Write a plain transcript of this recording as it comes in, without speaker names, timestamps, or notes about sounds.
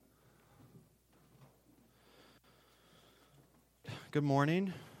Good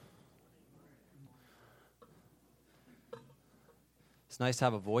morning. It's nice to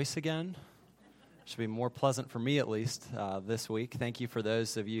have a voice again. Should be more pleasant for me, at least, this week. Thank you for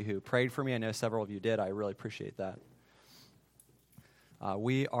those of you who prayed for me. I know several of you did. I really appreciate that.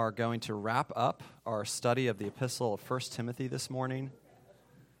 We are going to wrap up our study of the epistle of 1 Timothy this morning.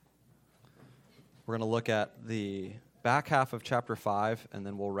 We're going to look at the back half of chapter 5, and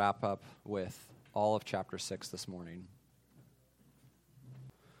then we'll wrap up with all of chapter 6 this morning.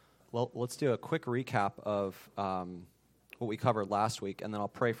 Well, let's do a quick recap of what we covered last week, and then I'll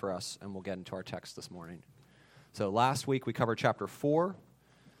pray for us, and we'll get into our text this morning. So last week we covered chapter 4,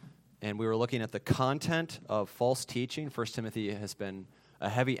 and we were looking at the content of false teaching. 1 Timothy has been a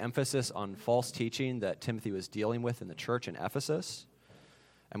heavy emphasis on false teaching that Timothy was dealing with in the church in Ephesus.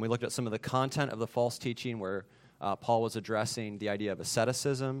 And we looked at some of the content of the false teaching where Paul was addressing the idea of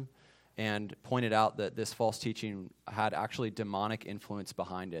asceticism and pointed out that this false teaching had actually demonic influence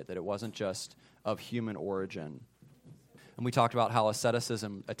behind it, that it wasn't just of human origin. And we talked about how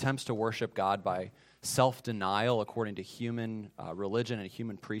asceticism attempts to worship God by self-denial according to human religion and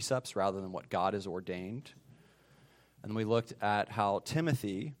human precepts rather than what God has ordained. And we looked at how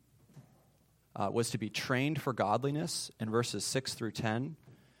Timothy was to be trained for godliness in verses 6 through 10.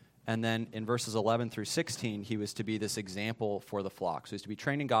 And then in verses 11 through 16, he was to be this example for the flock. So he's to be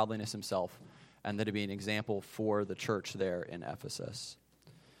trained in godliness himself, and then to be an example for the church there in Ephesus.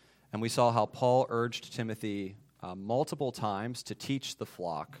 And we saw how Paul urged Timothy multiple times to teach the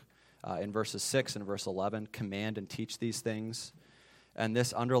flock. In verses 6 and verse 11, command and teach these things. And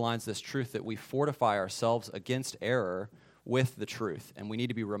this underlines this truth that we fortify ourselves against error with the truth. And we need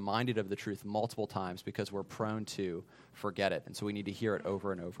to be reminded of the truth multiple times because we're prone to forget it. And so we need to hear it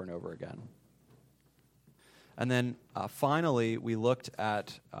over and over and over again. And then finally, we looked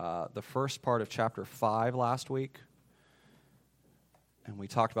at the first part of chapter 5 last week. And we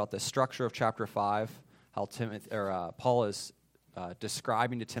talked about the structure of chapter 5, how Paul is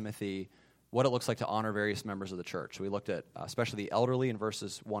describing to Timothy what it looks like to honor various members of the church. So we looked at especially the elderly in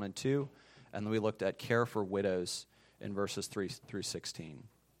verses 1 and 2, and then we looked at care for widows in verses 3 through 16.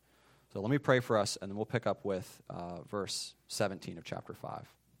 So let me pray for us, and then we'll pick up with verse 17 of chapter 5.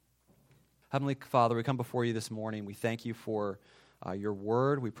 Heavenly Father, we come before you this morning. We thank you for your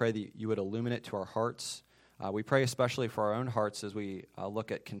word. We pray that you would illumine it to our hearts. We pray especially for our own hearts as we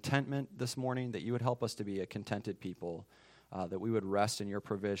look at contentment this morning, that you would help us to be a contented people, that we would rest in your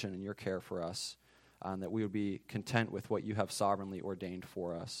provision and your care for us, and that we would be content with what you have sovereignly ordained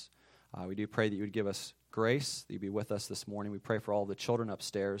for us. We do pray that you would give us grace, that you'd be with us this morning. We pray for all the children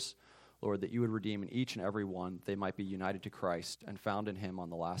upstairs, Lord, that you would redeem in each and every one, they might be united to Christ and found in him on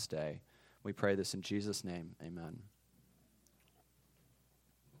the last day. We pray this in Jesus' name, amen.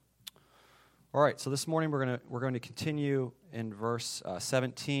 All right, so this morning we're going to continue in verse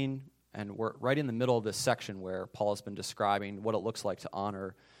 17, and we're right in the middle of this section where Paul has been describing what it looks like to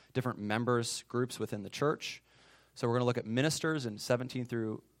honor different members, groups within the church. So we're going to look at ministers in 17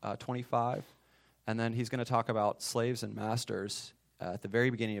 through 25, and then he's going to talk about slaves and masters at the very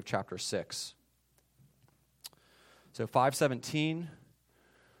beginning of chapter 6. So 5:17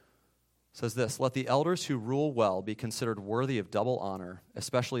 says this, "Let the elders who rule well be considered worthy of double honor,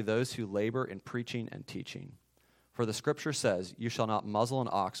 especially those who labor in preaching and teaching. For the scripture says, 'You shall not muzzle an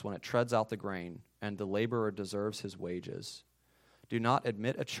ox when it treads out the grain, and the laborer deserves his wages.' Do not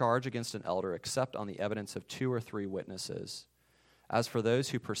admit a charge against an elder except on the evidence of 2 or 3 witnesses. As for those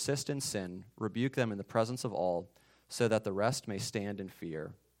who persist in sin, rebuke them in the presence of all, so that the rest may stand in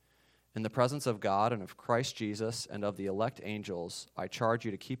fear. In the presence of God and of Christ Jesus and of the elect angels, I charge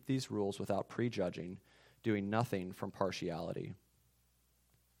you to keep these rules without prejudging, doing nothing from partiality.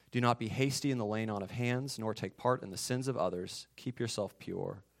 Do not be hasty in the laying on of hands, nor take part in the sins of others. Keep yourself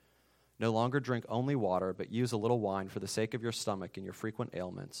pure. No longer drink only water, but use a little wine for the sake of your stomach and your frequent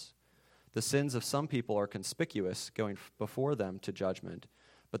ailments. The sins of some people are conspicuous, going before them to judgment,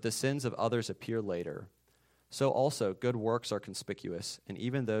 but the sins of others appear later. So also good works are conspicuous, and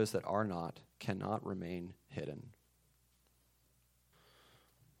even those that are not cannot remain hidden."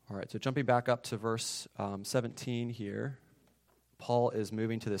 All right, so jumping back up to verse 17 here, Paul is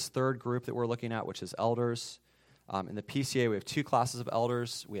moving to this third group that we're looking at, which is elders. In the PCA, we have 2 classes of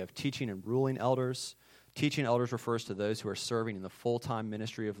elders. We have teaching and ruling elders. Teaching elders refers to those who are serving in the full-time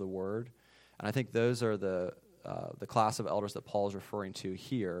ministry of the word. And I think those are the class of elders that Paul is referring to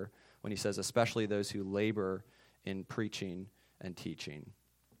here when he says, especially those who labor in preaching and teaching.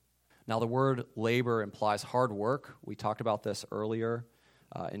 Now, the word labor implies hard work. We talked about this earlier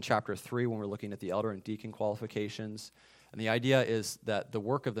in chapter 3 when we were looking at the elder and deacon qualifications. And the idea is that the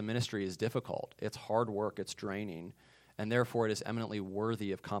work of the ministry is difficult. It's hard work. It's draining. and therefore it is eminently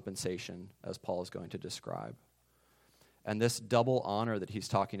worthy of compensation, as Paul is going to describe. And this double honor that he's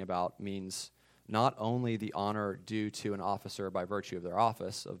talking about means not only the honor due to an officer by virtue of their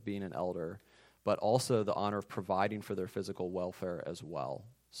office, of being an elder, but also the honor of providing for their physical welfare as well.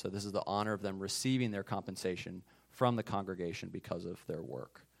 So this is the honor of them receiving their compensation from the congregation because of their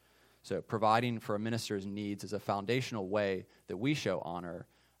work. So providing for a minister's needs is a foundational way that we show honor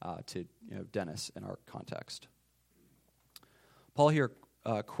to Dennis in our context. Paul here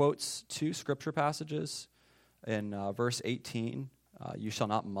quotes two scripture passages. In verse 18, you shall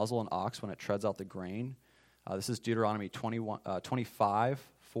not muzzle an ox when it treads out the grain. This is Deuteronomy 25:4,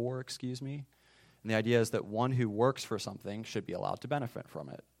 And the idea is that one who works for something should be allowed to benefit from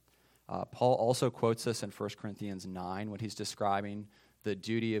it. Paul also quotes this in 1 Corinthians 9 when he's describing the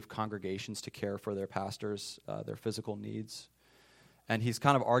duty of congregations to care for their pastors, their physical needs. And he's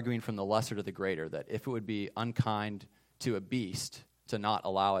kind of arguing from the lesser to the greater, that if it would be unkind to a beast to not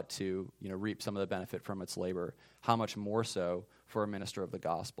allow it to reap some of the benefit from its labor, how much more so for a minister of the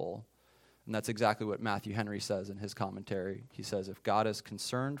gospel? And that's exactly what Matthew Henry says in his commentary. He says, if God is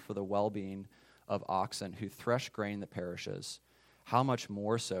concerned for the well-being of oxen who thresh grain that perishes, how much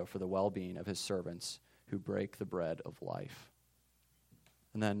more so for the well-being of his servants who break the bread of life?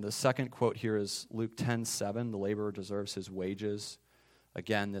 And then the second quote here is Luke 10:7, the laborer deserves his wages.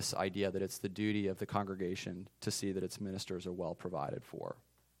 Again, this idea that it's the duty of the congregation to see that its ministers are well provided for.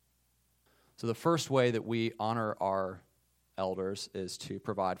 So the first way that we honor our elders is to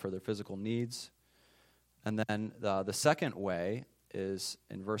provide for their physical needs. And then the second way is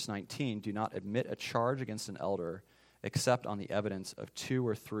in verse 19, do not admit a charge against an elder except on the evidence of 2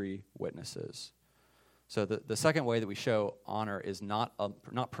 or 3 witnesses. So the second way that we show honor is not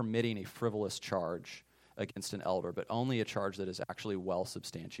permitting a frivolous charge against an elder, but only a charge that is actually well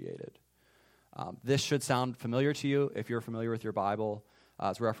substantiated. This should sound familiar to you if you're familiar with your Bible.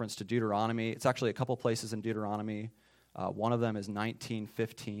 It's reference to Deuteronomy. It's actually a couple places in Deuteronomy. One of them is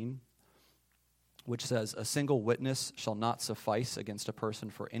 19:15, which says, a single witness shall not suffice against a person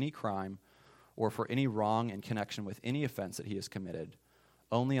for any crime or for any wrong in connection with any offense that he has committed.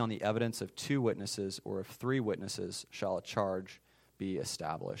 Only on the evidence of 2 witnesses or of 3 witnesses shall a charge be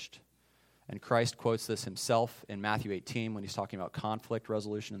established. And Christ quotes this himself in Matthew 18 when he's talking about conflict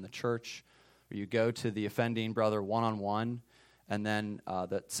resolution in the church, where you go to the offending brother one-on-one, and then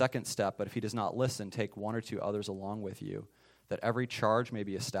the second step, but if he does not listen, take 1 or 2 others along with you, that every charge may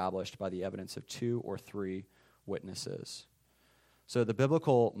be established by the evidence of 2 or 3 witnesses. So the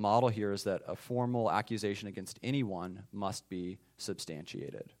biblical model here is that a formal accusation against anyone must be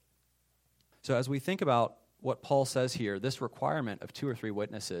substantiated. So as we think about what Paul says here, this requirement of 2 or 3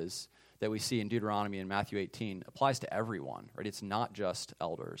 witnesses that we see in Deuteronomy and Matthew 18 applies to everyone, right? It's not just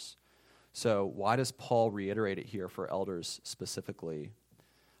elders. So why does Paul reiterate it here for elders specifically?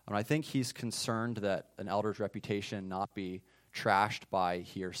 And I think he's concerned that an elder's reputation not be trashed by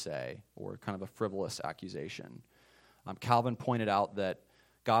hearsay or kind of a frivolous accusation. Calvin pointed out that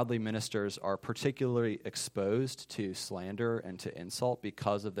godly ministers are particularly exposed to slander and to insult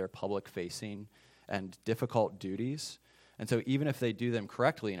because of their public-facing and difficult duties. And so even if they do them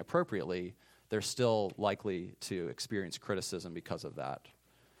correctly and appropriately, they're still likely to experience criticism because of that.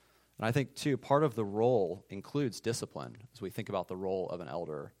 And I think, too, part of the role includes discipline as we think about the role of an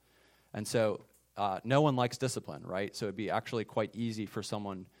elder. And so no one likes discipline, right? So it'd be actually quite easy for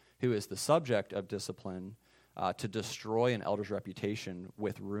someone who is the subject of discipline to destroy an elder's reputation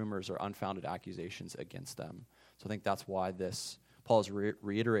with rumors or unfounded accusations against them. So I think that's why Paul is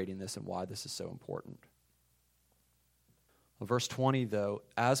reiterating this and why this is so important. Well, verse 20, though,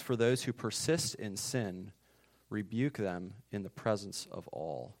 as for those who persist in sin, rebuke them in the presence of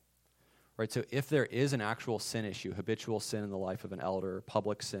all. Right, so if there is an actual sin issue, habitual sin in the life of an elder,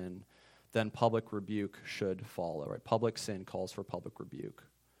 public sin, then public rebuke should follow. Right, public sin calls for public rebuke.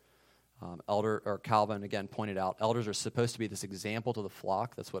 Calvin again pointed out, elders are supposed to be this example to the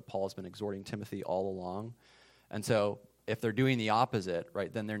flock. That's what Paul has been exhorting Timothy all along. And so if they're doing the opposite,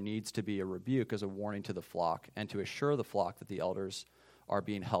 right, then there needs to be a rebuke as a warning to the flock and to assure the flock that the elders are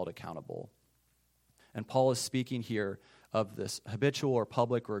being held accountable. And Paul is speaking here of this habitual or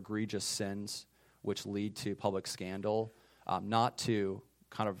public or egregious sins which lead to public scandal, not to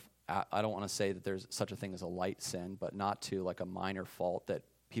kind of, I don't want to say that there's such a thing as a light sin, but not to like a minor fault that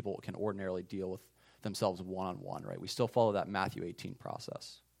people can ordinarily deal with themselves one-on-one, right? We still follow that Matthew 18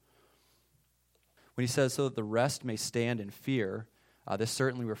 process. When he says, so that the rest may stand in fear, this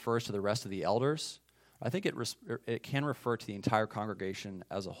certainly refers to the rest of the elders. I think it can refer to the entire congregation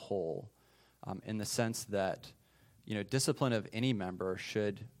as a whole, in the sense that, discipline of any member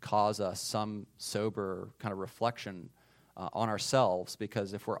should cause us some sober kind of reflection on ourselves,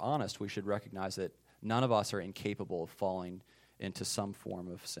 because if we're honest, we should recognize that none of us are incapable of falling into some form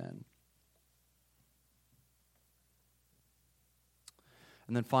of sin.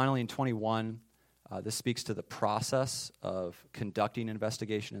 And then finally in 21, this speaks to the process of conducting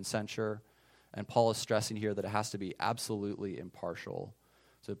investigation and censure. And Paul is stressing here that it has to be absolutely impartial.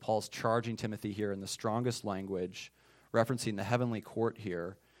 So Paul's charging Timothy here in the strongest language, referencing the heavenly court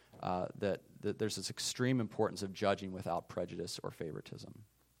here, that there's this extreme importance of judging without prejudice or favoritism.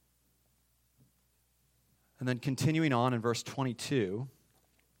 And then continuing on in verse 22,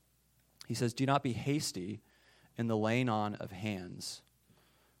 he says, "Do not be hasty in the laying on of hands."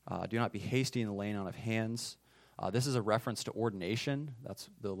 Do not be hasty in the laying on of hands. This is a reference to ordination. That's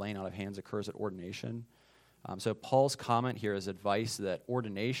the laying on of hands occurs at ordination. So Paul's comment here is advice that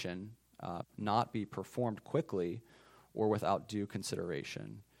ordination not be performed quickly or without due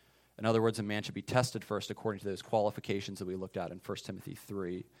consideration. In other words, a man should be tested first according to those qualifications that we looked at in 1 Timothy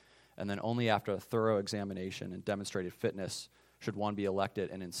 3, and then only after a thorough examination and demonstrated fitness should one be elected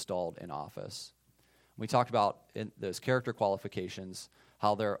and installed in office. We talked about in those character qualifications,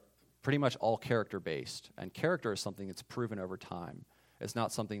 how they're pretty much all character-based, and character is something that's proven over time. It's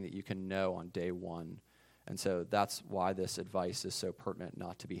not something that you can know on day one, and so that's why this advice is so pertinent,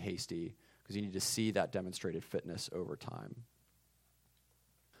 not to be hasty, because you need to see that demonstrated fitness over time.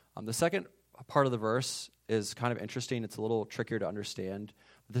 The second part of the verse is kind of interesting. It's a little trickier to understand.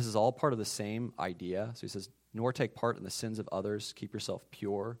 But this is all part of the same idea. So he says, "Nor take part in the sins of others. Keep yourself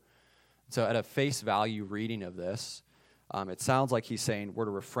pure." So at a face value reading of this, it sounds like he's saying we're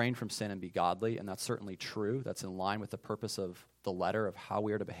to refrain from sin and be godly, and that's certainly true. That's in line with the purpose of the letter of how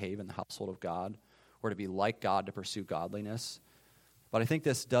we are to behave in the household of God. We're to be like God to pursue godliness. But I think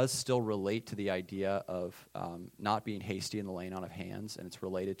this does still relate to the idea of not being hasty in the laying on of hands, and it's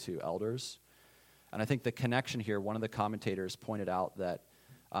related to elders. And I think the connection here, one of the commentators pointed out that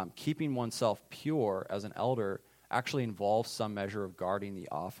keeping oneself pure as an elder actually involves some measure of guarding the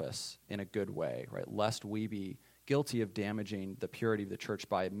office in a good way, right? Lest we be guilty of damaging the purity of the church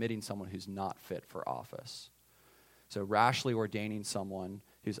by admitting someone who's not fit for office. So rashly ordaining someone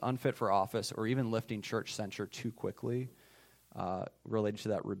who's unfit for office, or even lifting church censure too quickly, related to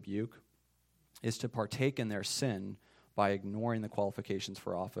that rebuke, is to partake in their sin by ignoring the qualifications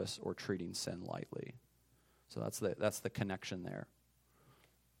for office or treating sin lightly. So that's the connection there.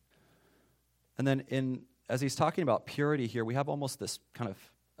 And then as he's talking about purity here, we have almost this kind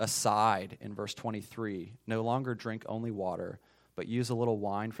of aside in verse 23. "No longer drink only water, but use a little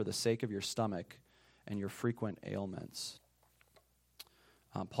wine for the sake of your stomach and your frequent ailments."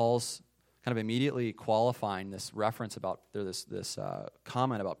 Paul's kind of immediately qualifying this reference about this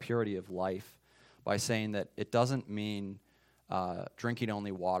comment about purity of life by saying that it doesn't mean drinking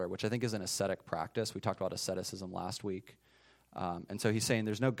only water, which I think is an ascetic practice. We talked about asceticism last week. And so he's saying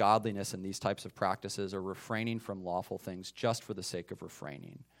there's no godliness in these types of practices or refraining from lawful things just for the sake of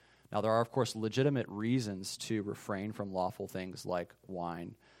refraining. Now, there are, of course, legitimate reasons to refrain from lawful things like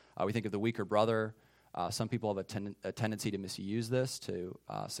wine. We think of the weaker brother. Some people have a tendency to misuse this, to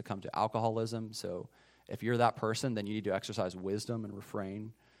succumb to alcoholism. So if you're that person, then you need to exercise wisdom and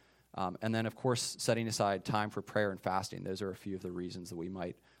refrain. And then, of course, setting aside time for prayer and fasting. Those are a few of the reasons that we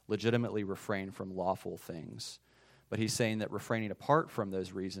might legitimately refrain from lawful things. But he's saying that refraining apart from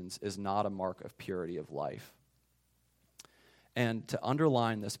those reasons is not a mark of purity of life. And to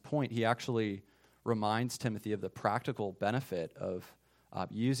underline this point, he actually reminds Timothy of the practical benefit of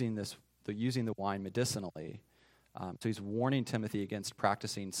using the wine medicinally. So he's warning Timothy against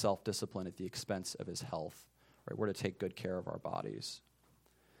practicing self-discipline at the expense of his health. Right? We're to take good care of our bodies.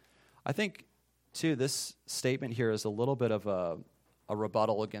 I think, too, this statement here is a little bit of a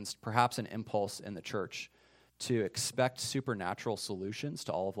rebuttal against perhaps an impulse in the church to expect supernatural solutions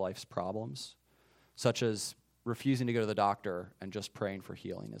to all of life's problems, such as refusing to go to the doctor and just praying for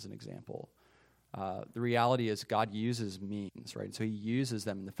healing, as an example. The reality is God uses means, right? So he uses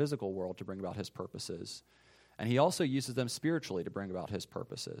them in the physical world to bring about his purposes. And he also uses them spiritually to bring about his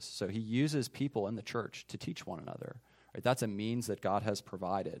purposes. So he uses people in the church to teach one another. Right? That's a means that God has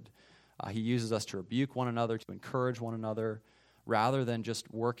provided. He uses us to rebuke one another, to encourage one another, rather than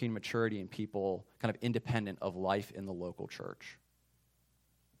just working maturity in people kind of independent of life in the local church.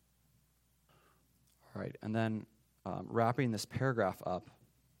 All right, and then wrapping this paragraph up,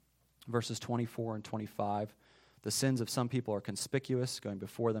 verses 24 and 25, "The sins of some people are conspicuous, going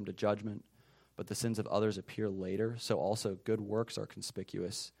before them to judgment, but the sins of others appear later. So also good works are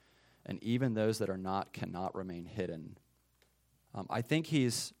conspicuous, and even those that are not cannot remain hidden." I think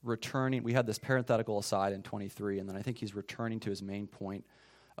he's returning. We had this parenthetical aside in 23, and then I think he's returning to his main point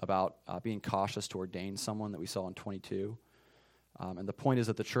about being cautious to ordain someone that we saw in 22. And the point is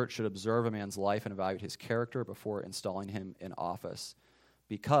that the church should observe a man's life and evaluate his character before installing him in office.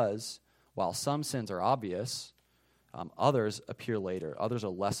 Because while some sins are obvious, others appear later. Others are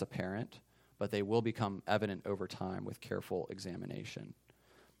less apparent, but they will become evident over time with careful examination.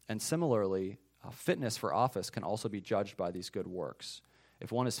 And similarly, fitness for office can also be judged by these good works.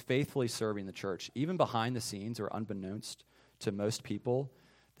 If one is faithfully serving the church, even behind the scenes or unbeknownst to most people,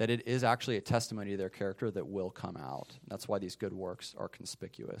 that it is actually a testimony to their character that will come out. That's why these good works are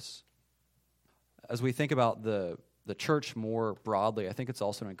conspicuous. As we think about the church more broadly, I think it's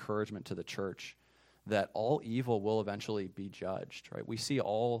also an encouragement to the church that all evil will eventually be judged, right? We see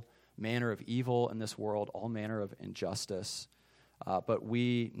all manner of evil in this world, all manner of injustice, but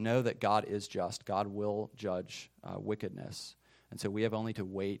we know that God is just. God will judge wickedness. And so we have only to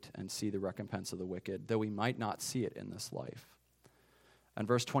wait and see the recompense of the wicked, though we might not see it in this life. And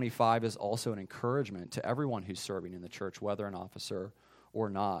verse 25 is also an encouragement to everyone who's serving in the church, whether an officer or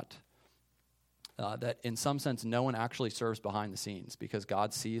not, that in some sense no one actually serves behind the scenes because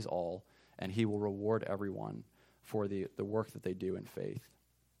God sees all and he will reward everyone for the work that they do in faith.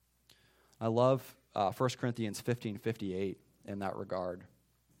 I love 1 Corinthians 15:58 in that regard.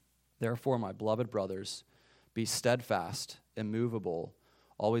 Therefore, my beloved brothers, be steadfast, immovable,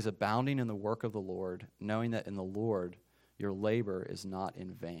 always abounding in the work of the Lord, knowing that in the Lord your labor is not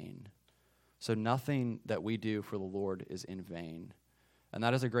in vain. So nothing that we do for the Lord is in vain. And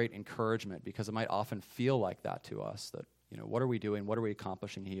that is a great encouragement because it might often feel like that to us, that, what are we doing? What are we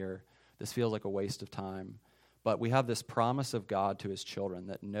accomplishing here? This feels like a waste of time. But we have this promise of God to his children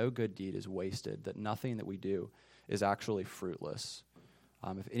that no good deed is wasted, that nothing that we do is actually fruitless.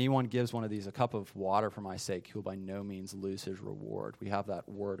 If anyone gives one of these a cup of water for my sake, he will by no means lose his reward. We have that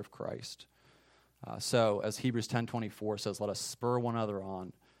word of Christ. So, as Hebrews 10:24 says, let us spur one another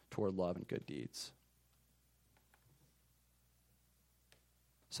on toward love and good deeds.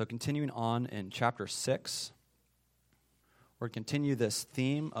 So, continuing on in chapter 6, we're going to continue this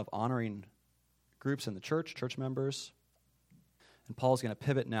theme of honoring groups in the church members. And Paul's going to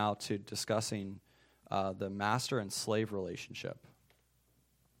pivot now to discussing the master and slave relationship.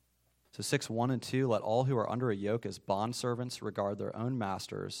 So 6:1 and 2, let all who are under a yoke as bondservants regard their own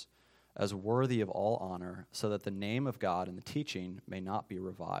masters as worthy of all honor, so that the name of God and the teaching may not be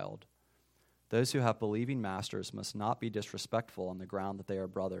reviled. Those who have believing masters must not be disrespectful on the ground that they are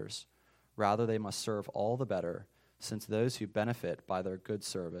brothers. Rather, they must serve all the better, since those who benefit by their good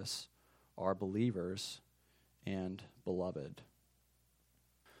service are believers and beloved.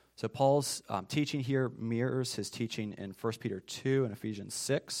 So Paul's teaching here mirrors his teaching in 1 Peter 2 and Ephesians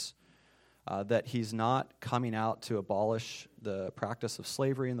 6, that he's not coming out to abolish the practice of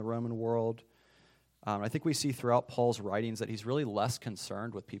slavery in the Roman world. I think we see throughout Paul's writings that he's really less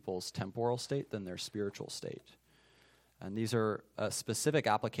concerned with people's temporal state than their spiritual state. And these are a specific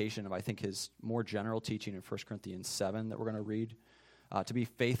application of, I think, his more general teaching in 1 Corinthians 7 that we're going to read, to be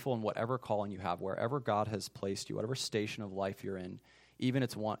faithful in whatever calling you have, wherever God has placed you, whatever station of life you're in, even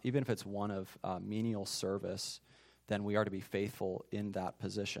if it's one of menial service, then we are to be faithful in that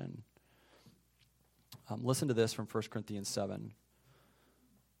position. Listen to this from 1 Corinthians 7.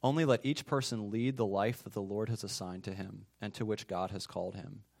 Only let each person lead the life that the Lord has assigned to him and to which God has called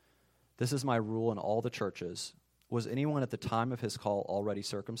him. This is my rule in all the churches. Was anyone at the time of his call already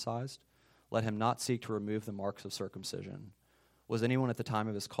circumcised? Let him not seek to remove the marks of circumcision. Was anyone at the time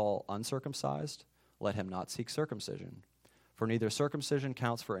of his call uncircumcised? Let him not seek circumcision. For neither circumcision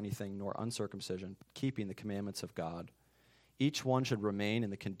counts for anything nor uncircumcision, keeping the commandments of God. Each one should remain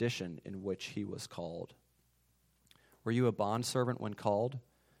in the condition in which he was called. Were you a bondservant when called?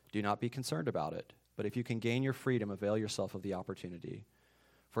 Do not be concerned about it. But if you can gain your freedom, avail yourself of the opportunity.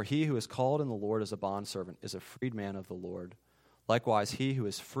 For he who is called in the Lord as a bondservant is a freedman of the Lord. Likewise, he who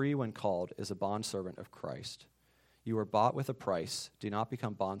is free when called is a bondservant of Christ. You were bought with a price. Do not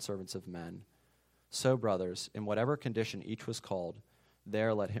become bondservants of men. So, brothers, in whatever condition each was called,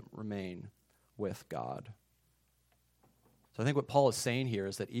 there let him remain with God. So I think what Paul is saying here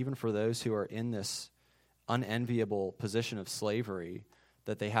is that even for those who are in this unenviable position of slavery,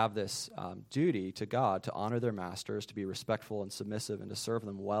 that they have this duty to God to honor their masters, to be respectful and submissive, and to serve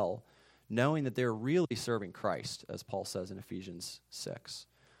them well, knowing that they're really serving Christ, as Paul says in Ephesians 6.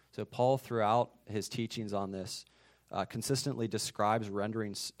 So Paul, throughout his teachings on this, consistently describes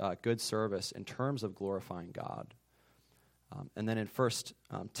rendering good service in terms of glorifying God. And then in 1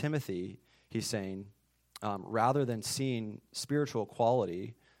 Timothy, he's saying, rather than seeing spiritual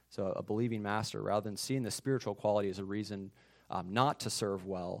quality, so a believing master, rather than seeing the spiritual quality as a reason not to serve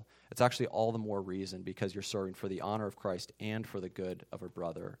well, it's actually all the more reason because you're serving for the honor of Christ and for the good of a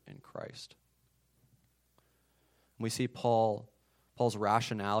brother in Christ. We see Paul's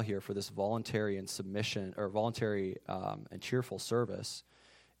rationale here for this voluntary and submission, or voluntary and cheerful service,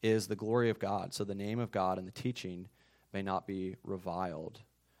 is the glory of God. So the name of God and the teaching may not be reviled.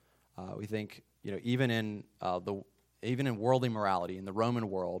 We think, even in worldly morality, in the Roman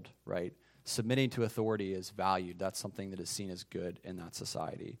world, right, submitting to authority is valued. That's something that is seen as good in that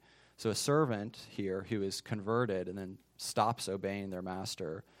society. So a servant here who is converted and then stops obeying their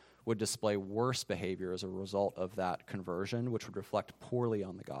master would display worse behavior as a result of that conversion, which would reflect poorly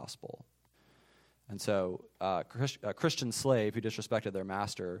on the gospel. And so a Christian slave who disrespected their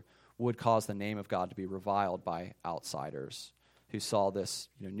master would cause the name of God to be reviled by outsiders who saw this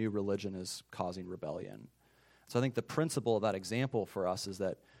new religion as causing rebellion. So I think the principle of that example for us is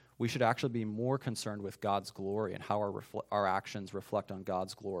that we should actually be more concerned with God's glory and how our actions reflect on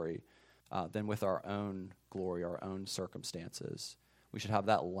God's glory than with our own glory, our own circumstances. We should have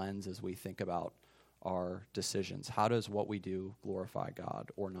that lens as we think about our decisions. How does what we do glorify God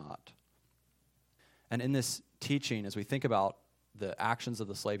or not? And in this teaching, as we think about the actions of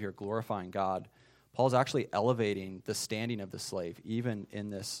the slave here glorifying God, Paul's actually elevating the standing of the slave, even in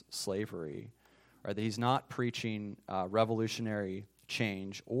this slavery. Right? That he's not preaching revolutionary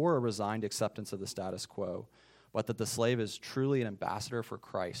change or a resigned acceptance of the status quo, but that the slave is truly an ambassador for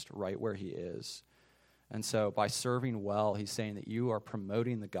Christ right where he is. And so by serving well, he's saying that you are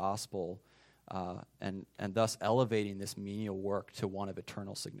promoting the gospel and thus elevating this menial work to one of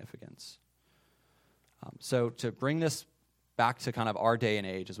eternal significance. So to bring this back to kind of our day and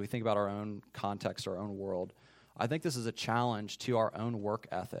age, as we think about our own context, our own world, I think this is a challenge to our own work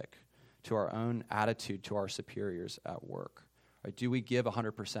ethic, to our own attitude to our superiors at work. Right? Do we give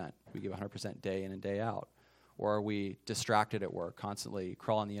 100%? Do we give 100% day in and day out? Or are we distracted at work, constantly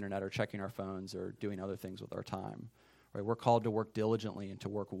crawling the internet or checking our phones or doing other things with our time? Right? We're called to work diligently and to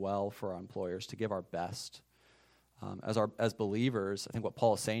work well for our employers, to give our best. As believers, I think what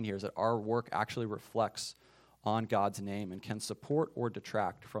Paul is saying here is that our work actually reflects on God's name and can support or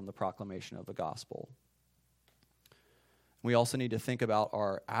detract from the proclamation of the gospel. We also need to think about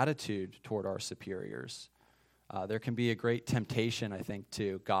our attitude toward our superiors. There can be a great temptation, I think,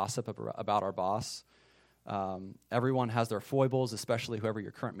 to gossip about our boss. Everyone has their foibles, especially whoever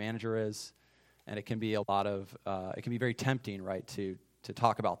your current manager is, and it can be it can be very tempting, right, to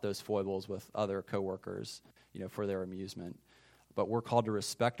talk about those foibles with other coworkers, for their amusement. But we're called to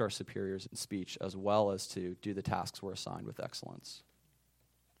respect our superiors in speech as well as to do the tasks we're assigned with excellence.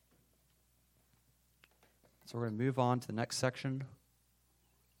 So we're going to move on to the next section.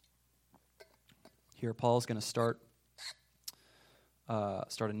 Here, Paul's going to start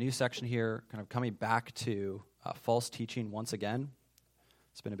a new section here, kind of coming back to false teaching once again.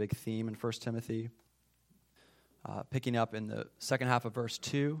 It's been a big theme in 1 Timothy. Picking up in the second half of verse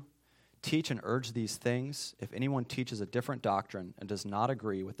 2, teach and urge these things. If anyone teaches a different doctrine and does not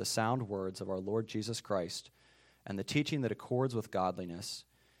agree with the sound words of our Lord Jesus Christ and the teaching that accords with godliness,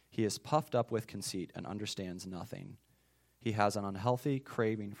 he is puffed up with conceit and understands nothing. He has an unhealthy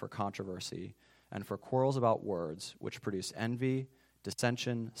craving for controversy and for quarrels about words, which produce envy,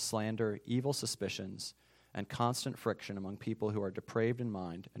 dissension, slander, evil suspicions, and constant friction among people who are depraved in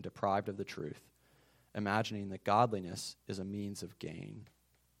mind and deprived of the truth, imagining that godliness is a means of gain.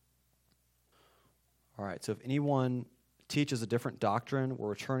 All right, so if anyone teaches a different doctrine, we're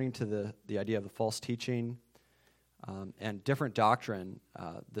returning to the idea of the false teaching. And different doctrine,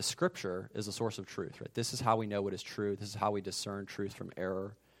 the Scripture is a source of truth. Right? This is how we know what is true. This is how we discern truth from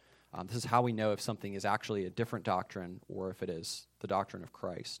error. This is how we know if something is actually a different doctrine or if it is the doctrine of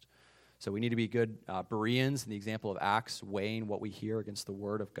Christ. So we need to be good Bereans in the example of Acts, weighing what we hear against the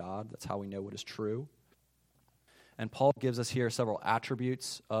Word of God. That's how we know what is true. And Paul gives us here several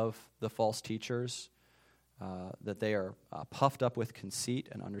attributes of the false teachers, that they are puffed up with conceit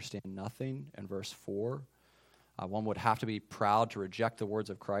and understand nothing in verse 4. One would have to be proud to reject the words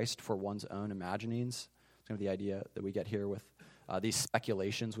of Christ for one's own imaginings. It's kind of the idea that we get here with these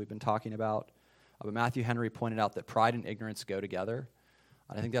speculations we've been talking about. But Matthew Henry pointed out that pride and ignorance go together.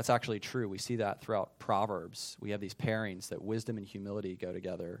 And I think that's actually true. We see that throughout Proverbs. We have these pairings that wisdom and humility go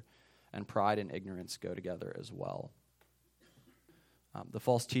together, and pride and ignorance go together as well. The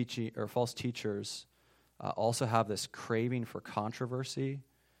false teachers also have this craving for controversy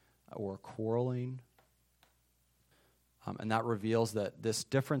or quarreling. And that reveals that this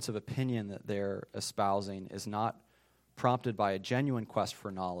difference of opinion that they're espousing is not prompted by a genuine quest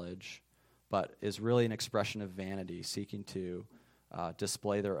for knowledge, but is really an expression of vanity, seeking to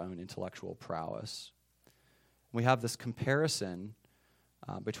display their own intellectual prowess. We have this comparison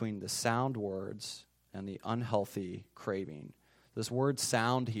between the sound words and the unhealthy craving. This word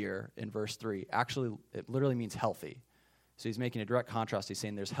sound here in verse 3, actually, it literally means healthy. So he's making a direct contrast. He's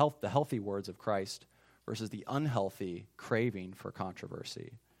saying there's the healthy words of Christ versus the unhealthy craving for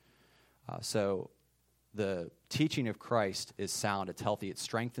controversy. So the teaching of Christ is sound. It's healthy. It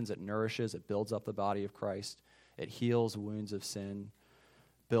strengthens, it nourishes, it builds up the body of Christ. It heals wounds of sin,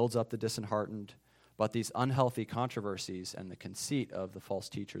 builds up the disheartened. But these unhealthy controversies and the conceit of the false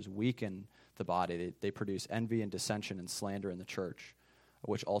teachers weaken the body. They produce envy and dissension and slander in the church,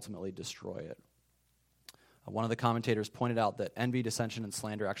 which ultimately destroy it. One of the commentators pointed out that envy, dissension, and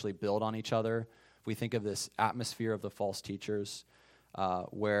slander actually build on each other. If we think of this atmosphere of the false teachers,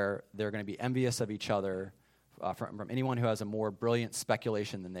 where they're going to be envious of each other from anyone who has a more brilliant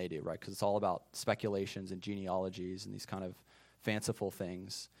speculation than they do, right? Because it's all about speculations and genealogies and these kind of fanciful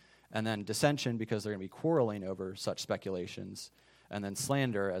things. And then dissension, because they're going to be quarreling over such speculations. And then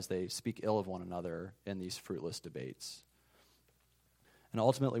slander, as they speak ill of one another in these fruitless debates. And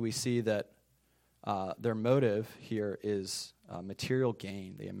ultimately, we see that their motive here is material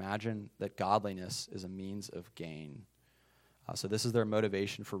gain. They imagine that godliness is a means of gain. So this is their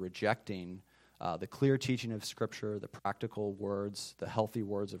motivation for rejecting the clear teaching of Scripture, the practical words, the healthy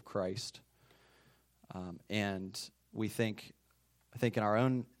words of Christ. And we think in our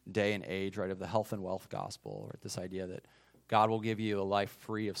own day and age, right, of the health and wealth gospel, or this idea that God will give you a life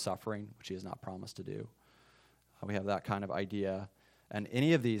free of suffering, which he has not promised to do. We have that kind of idea. And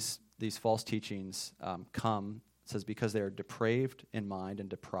any of these false teachings it says, because they are depraved in mind and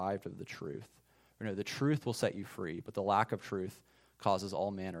deprived of the truth. You know, the truth will set you free, but the lack of truth causes all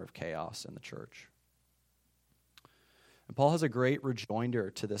manner of chaos in the church. And Paul has a great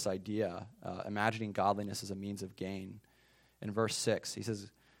rejoinder to this idea, imagining godliness as a means of gain. In verse 6, he says,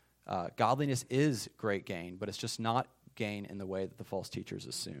 godliness is great gain, but it's just not gain in the way that the false teachers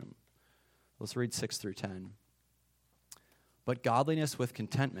assume. Let's read 6 through 10. But godliness with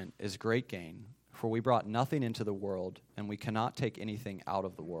contentment is great gain, for we brought nothing into the world, and we cannot take anything out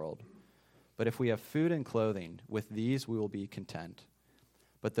of the world. But if we have food and clothing, with these we will be content.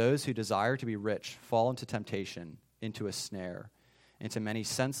 But those who desire to be rich fall into temptation, into a snare, into many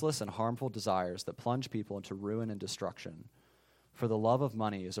senseless and harmful desires that plunge people into ruin and destruction. For the love of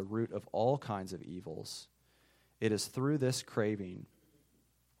money is a root of all kinds of evils. It is through this craving,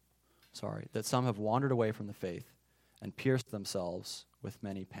 that some have wandered away from the faith and pierced themselves with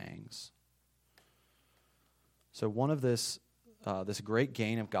many pangs. So one of this great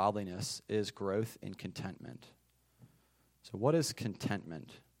gain of godliness is growth in contentment. So what is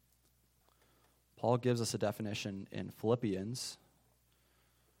contentment? Paul gives us a definition in Philippians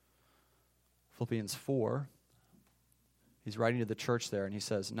 4. He's writing to the church there, and he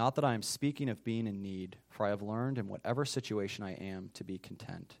says, "Not that I am speaking of being in need, for I have learned in whatever situation I am to be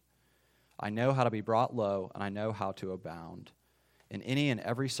content. I know how to be brought low, and I know how to abound. In any and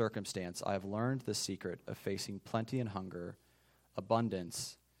every circumstance, I have learned the secret of facing plenty and hunger,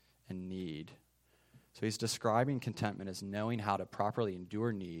 abundance and need." So he's describing contentment as knowing how to properly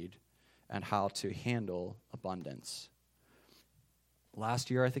endure need and how to handle abundance.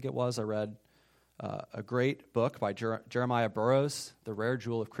 Last year, I think it was, I read a great book by Jeremiah Burroughs, The Rare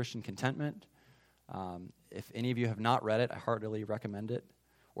Jewel of Christian Contentment. If any of you have not read it, I heartily recommend it.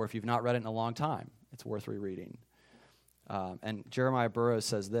 Or if you've not read it in a long time, it's worth rereading. And Jeremiah Burroughs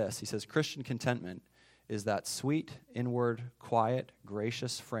says this. He says, "Christian contentment is that sweet, inward, quiet,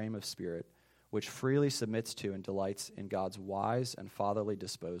 gracious frame of spirit which freely submits to and delights in God's wise and fatherly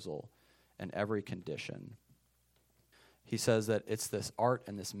disposal in every condition." He says that it's this art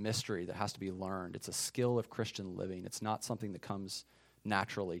and this mystery that has to be learned. It's a skill of Christian living. It's not something that comes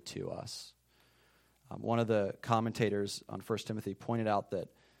naturally to us. One of the commentators on 1 Timothy pointed out that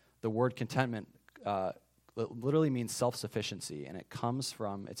the word contentment literally means self-sufficiency, and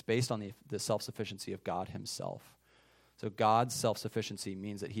it's based on the self-sufficiency of God himself. So God's self-sufficiency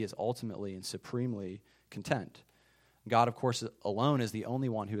means that he is ultimately and supremely content. God, of course, alone is the only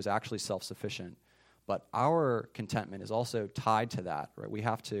one who is actually self-sufficient. But our contentment is also tied to that, right? We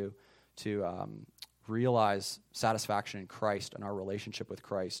have to realize satisfaction in Christ and our relationship with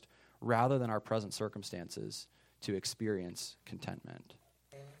Christ rather than our present circumstances to experience contentment.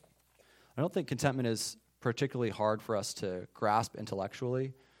 I don't think contentment is particularly hard for us to grasp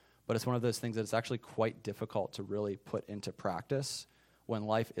intellectually, but it's one of those things that it's actually quite difficult to really put into practice when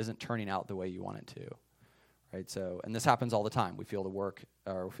life isn't turning out the way you want it to. Right, so, and this happens all the time. We feel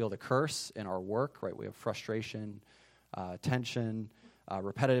the curse in our work, right? We have frustration, tension,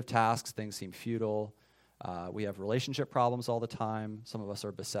 repetitive tasks, things seem futile. We have relationship problems all the time. Some of us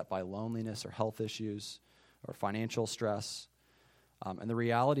are beset by loneliness or health issues. or financial stress. And the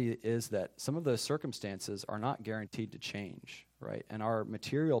reality is that some of those circumstances are not guaranteed to change, right? And our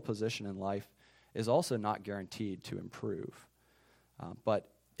material position in life is also not guaranteed to improve. But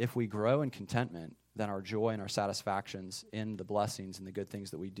if we grow in contentment, then our joy and our satisfactions in the blessings and the good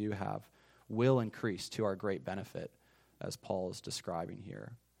things that we do have will increase to our great benefit, as Paul is describing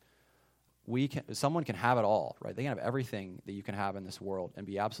here. Someone can have it all, right? They can have everything that you can have in this world and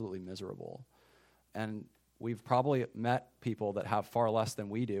be absolutely miserable. And we've probably met people that have far less than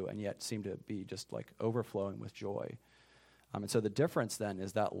we do and yet seem to be just like overflowing with joy. And so the difference then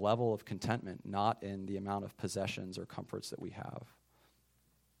is that level of contentment, not in the amount of possessions or comforts that we have.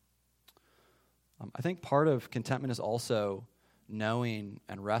 I think part of contentment is also knowing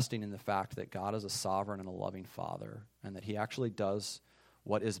and resting in the fact that God is a sovereign and a loving Father, and that he actually does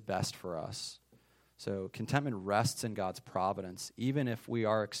what is best for us. So contentment rests in God's providence, even if we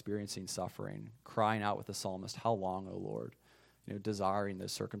are experiencing suffering, crying out with the psalmist, "How long, O Lord?" Desiring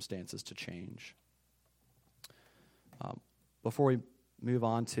those circumstances to change. Before we move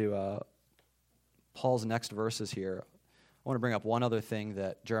on to Paul's next verses here, I want to bring up one other thing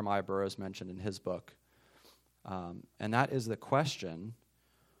that Jeremiah Burroughs mentioned in his book, and that is the question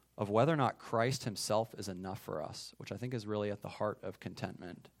of whether or not Christ himself is enough for us, which I think is really at the heart of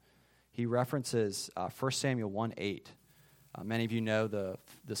contentment. He references 1 Samuel 1:8. Many of you know the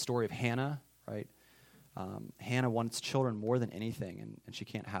story of Hannah, right? Hannah wants children more than anything, and she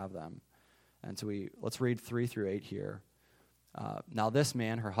can't have them. And so let's read 3 through 8 here. Now this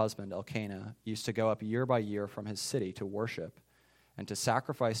man, her husband, Elkanah, used to go up year by year from his city to worship and to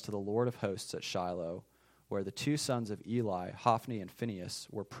sacrifice to the Lord of hosts at Shiloh, where the 2 sons of Eli, Hophni and Phinehas,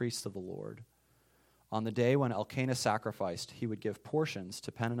 were priests of the Lord. On the day when Elkanah sacrificed, he would give portions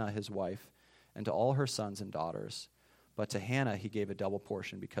to Peninnah his wife and to all her sons and daughters. But to Hannah he gave a double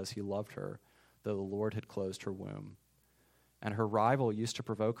portion because he loved her, though the Lord had closed her womb. And her rival used to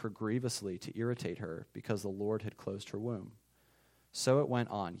provoke her grievously to irritate her because the Lord had closed her womb. So it went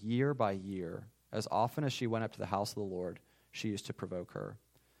on, year by year. As often as she went up to the house of the Lord, she used to provoke her.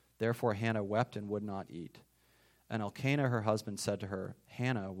 Therefore Hannah wept and would not eat. And Elkanah her husband said to her,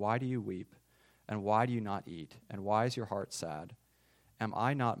 "Hannah, why do you weep? And why do you not eat? And why is your heart sad? Am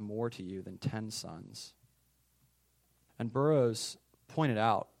I not more to you than 10 sons?" And Burroughs pointed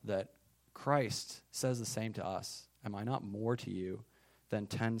out that Christ says the same to us. Am I not more to you than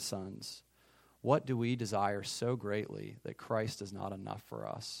 10 sons? What do we desire so greatly that Christ is not enough for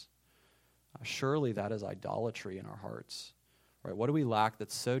us? Surely that is idolatry in our hearts. Right? What do we lack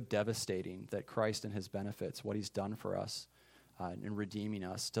that's so devastating that Christ and his benefits, what he's done for us in redeeming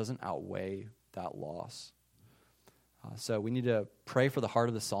us, doesn't outweigh that loss? So we need to pray for the heart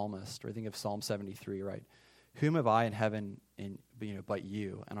of the psalmist. Or think of Psalm 73, right? Whom have I in heaven but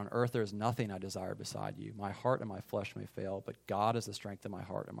you? And on earth there is nothing I desire beside you. My heart and my flesh may fail, but God is the strength of my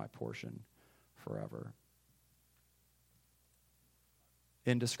heart and my portion forever.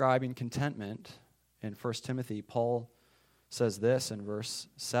 In describing contentment in 1 Timothy, Paul says this in verse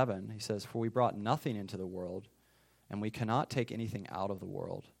 7. He says, "For we brought nothing into the world, and we cannot take anything out of the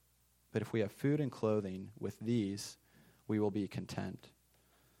world. But if we have food and clothing, with these we will be content."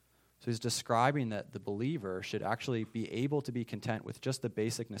 So he's describing that the believer should actually be able to be content with just the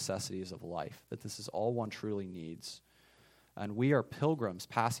basic necessities of life, that this is all one truly needs. And we are pilgrims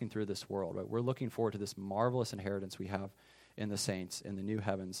passing through this world, right? We're looking forward to this marvelous inheritance we have in the saints, in the new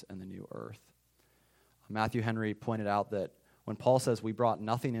heavens and the new earth. Matthew Henry pointed out that when Paul says we brought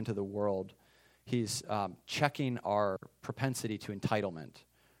nothing into the world, he's checking our propensity to entitlement.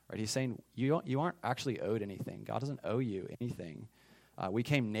 Right? He's saying you aren't actually owed anything. God doesn't owe you anything. We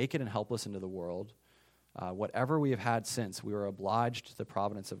came naked and helpless into the world. Whatever we have had since, we were obliged to the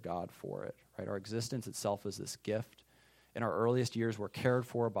providence of God for it. Right? Our existence itself is this gift. In our earliest years, we're cared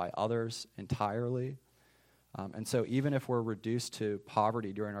for by others entirely. And so even if we're reduced to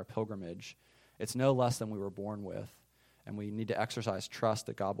poverty during our pilgrimage, it's no less than we were born with. And we need to exercise trust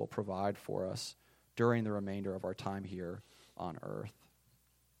that God will provide for us during the remainder of our time here on earth.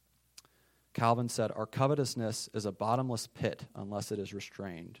 Calvin said, "Our covetousness is a bottomless pit unless it is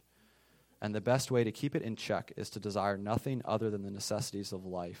restrained. And the best way to keep it in check is to desire nothing other than the necessities of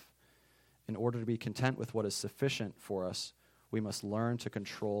life. In order to be content with what is sufficient for us, we must learn to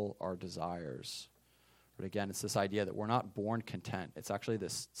control our desires." But again, it's this idea that we're not born content. It's actually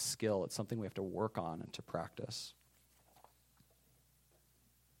this skill. It's something we have to work on and to practice.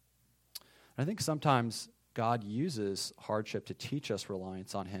 I think sometimes God uses hardship to teach us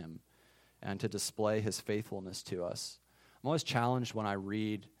reliance on him and to display his faithfulness to us. I'm always challenged when I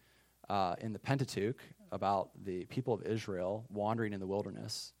read in the Pentateuch about the people of Israel wandering in the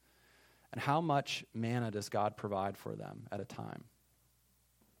wilderness. And how much manna does God provide for them at a time?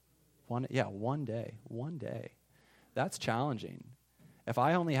 One day. One day. That's challenging. If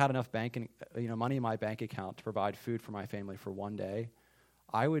I only had enough money in my bank account to provide food for my family for one day,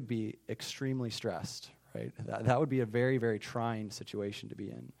 I would be extremely stressed, right? That would be a very, very trying situation to be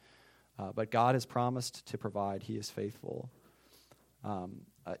in. But God has promised to provide. He is faithful.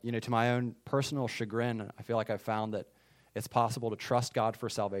 To my own personal chagrin, I feel like I've found that it's possible to trust God for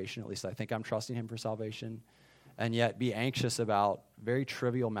salvation. At least I think I'm trusting him for salvation, and yet be anxious about very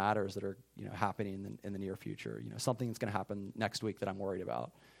trivial matters that are happening in the near future. Something that's going to happen next week that I'm worried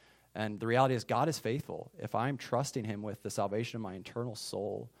about. And the reality is God is faithful. If I'm trusting him with the salvation of my eternal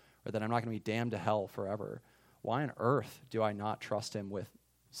soul, or that I'm not going to be damned to hell forever, why on earth do I not trust him with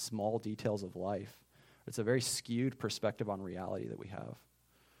small details of life? It's a very skewed perspective on reality that we have.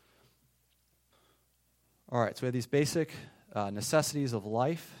 All right, so we have these basic necessities of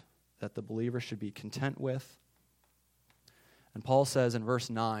life that the believer should be content with. And Paul says in verse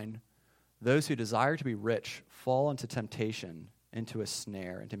 9, those who desire to be rich fall into temptation, into a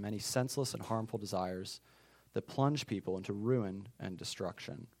snare, into many senseless and harmful desires that plunge people into ruin and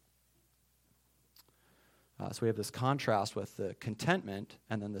destruction. So we have this contrast with the contentment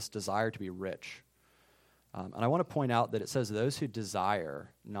and then this desire to be rich. And I want to point out that it says those who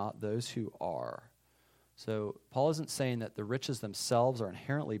desire, not those who are. So Paul isn't saying that the riches themselves are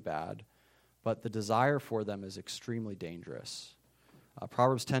inherently bad, but the desire for them is extremely dangerous.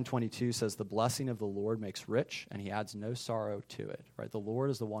 Proverbs 10:22 says, the blessing of the Lord makes rich, and he adds no sorrow to it. Right? The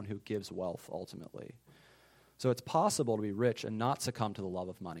Lord is the one who gives wealth ultimately. So it's possible to be rich and not succumb to the love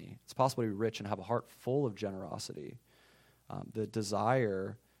of money. It's possible to be rich and have a heart full of generosity. The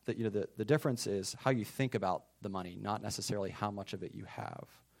desire, the difference is how you think about the money, not necessarily how much of it you have.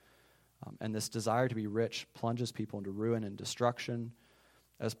 And this desire to be rich plunges people into ruin and destruction,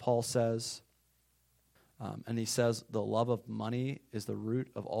 as Paul says. And he says the love of money is the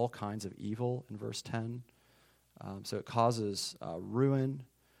root of all kinds of evil in verse 10. So it causes ruin.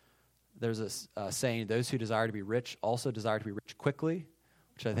 There's a saying, those who desire to be rich also desire to be rich quickly,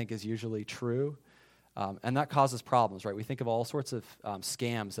 which I think is usually true. And that causes problems, right? We think of all sorts of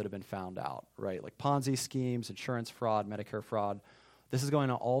scams that have been found out, right? Like Ponzi schemes, insurance fraud, Medicare fraud. This is going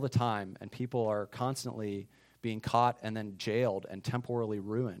on all the time, and people are constantly being caught and then jailed and temporally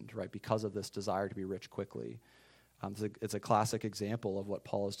ruined, right, because of this desire to be rich quickly. It's a classic example of what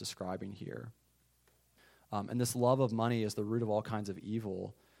Paul is describing here. And this love of money is the root of all kinds of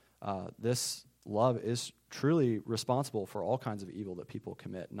evil. This love is truly responsible for all kinds of evil that people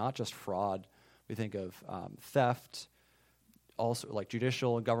commit, not just fraud. We think of theft, also like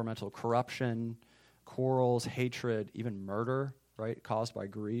judicial and governmental corruption, quarrels, hatred, even murder, right, caused by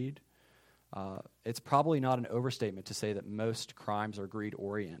greed. It's probably not an overstatement to say that most crimes are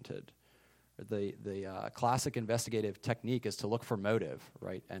greed-oriented. The classic investigative technique is to look for motive,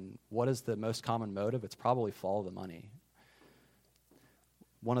 right? And what is the most common motive? It's probably follow the money.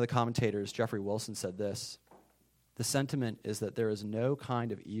 One of the commentators, Jeffrey Wilson, said this: the sentiment is that there is no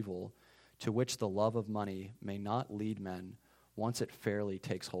kind of evil to which the love of money may not lead men once it fairly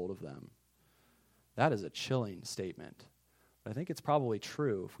takes hold of them. That is a chilling statement. But I think it's probably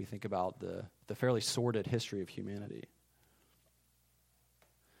true if we think about the fairly sordid history of humanity.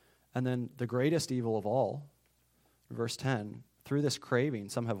 And then the greatest evil of all, verse 10, through this craving,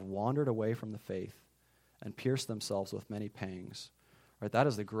 some have wandered away from the faith and pierced themselves with many pangs. Right? That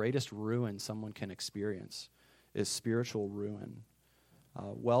is the greatest ruin someone can experience, is spiritual ruin.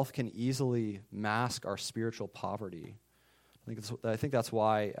 Wealth can easily mask our spiritual poverty. I think that's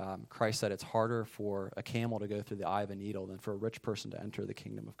why Christ said it's harder for a camel to go through the eye of a needle than for a rich person to enter the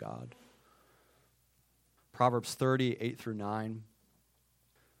kingdom of God. Proverbs 30, 8-9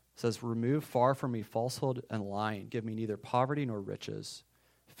 says, remove far from me falsehood and lying. Give me neither poverty nor riches.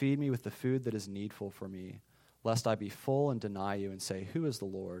 Feed me with the food that is needful for me, lest I be full and deny you and say, who is the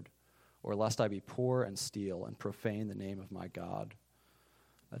Lord? Or lest I be poor and steal and profane the name of my God.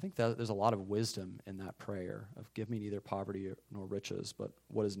 I think that there's a lot of wisdom in that prayer of give me neither poverty nor riches, but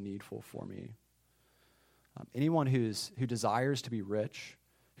what is needful for me. Anyone who desires to be rich,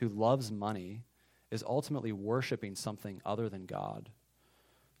 who loves money, is ultimately worshiping something other than God.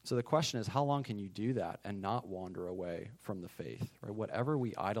 So the question is, how long can you do that and not wander away from the faith? Right? Whatever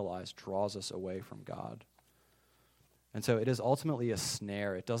we idolize draws us away from God. And so it is ultimately a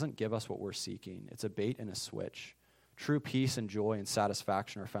snare. It doesn't give us what we're seeking. It's a bait and a switch. True peace and joy and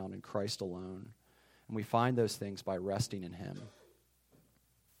satisfaction are found in Christ alone, and we find those things by resting in him.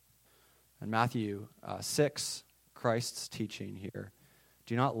 In Matthew 6, Christ's teaching here,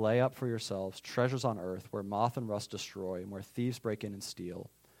 do not lay up for yourselves treasures on earth where moth and rust destroy and where thieves break in and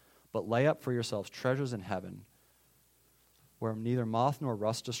steal, But lay up for yourselves treasures in heaven, where neither moth nor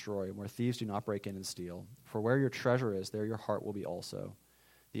rust destroy, and where thieves do not break in and steal. For where your treasure is, there your heart will be also.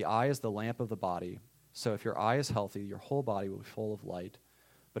 The eye is the lamp of the body. So if your eye is healthy, your whole body will be full of light.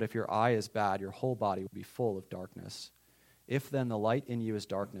 But if your eye is bad, your whole body will be full of darkness. If then the light in you is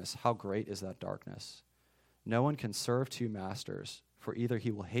darkness, how great is that darkness? No one can serve two masters, for either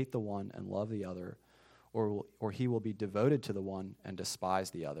he will hate the one and love the other, or he will be devoted to the one and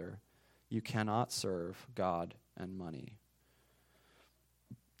despise the other. You cannot serve God and money.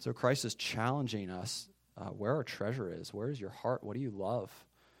 So Christ is challenging us where our treasure is. Where is your heart? What do you love?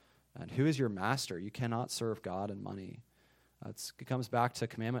 And who is your master? You cannot serve God and money. It comes back to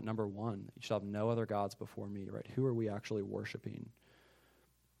commandment number 1. You shall have no other gods before me, right? Who are we actually worshiping?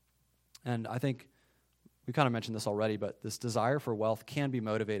 And I think we kind of mentioned this already, but this desire for wealth can be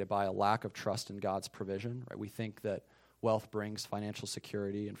motivated by a lack of trust in God's provision, right? We think that wealth brings financial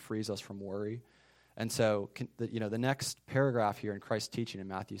security and frees us from worry. And so, the next paragraph here in Christ's teaching in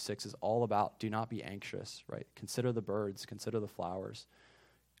Matthew 6 is all about do not be anxious, right? Consider the birds, consider the flowers.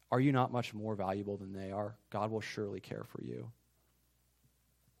 Are you not much more valuable than they are? God will surely care for you.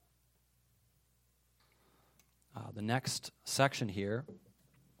 The next section here,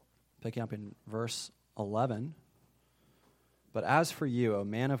 picking up in verse 11. But as for you, O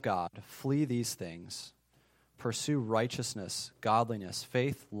man of God, flee these things. Pursue righteousness, godliness,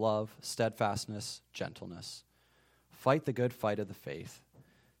 faith, love, steadfastness, gentleness. Fight the good fight of the faith.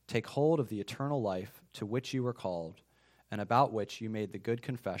 Take hold of the eternal life to which you were called, and about which you made the good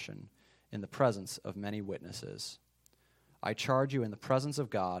confession in the presence of many witnesses. I charge you in the presence of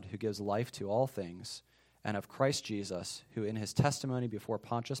God, who gives life to all things, and of Christ Jesus, who in his testimony before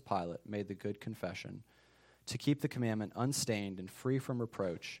Pontius Pilate made the good confession, to keep the commandment unstained and free from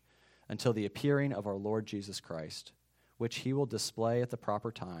reproach until the appearing of our Lord Jesus Christ, which he will display at the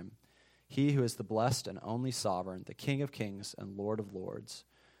proper time, he who is the blessed and only sovereign, the King of kings and Lord of lords,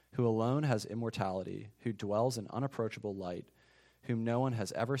 who alone has immortality, who dwells in unapproachable light, whom no one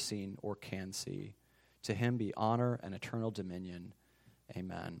has ever seen or can see. To him be honor and eternal dominion.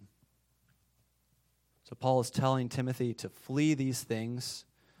 Amen. So Paul is telling Timothy to flee these things,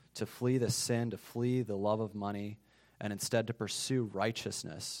 to flee the sin, to flee the love of money, and instead to pursue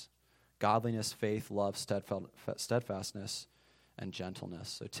righteousness, godliness, faith, love, steadfastness, and gentleness.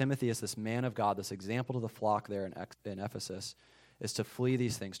 So Timothy is this man of God, this example to the flock there in Ephesus, is to flee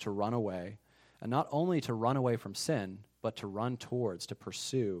these things, to run away, and not only to run away from sin, but to run towards, to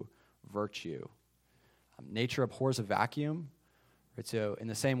pursue virtue. Nature abhors a vacuum. Right? So in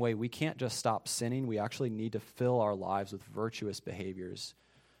the same way, we can't just stop sinning. We actually need to fill our lives with virtuous behaviors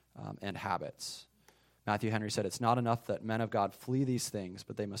and habits. Matthew Henry said, it's not enough that men of God flee these things,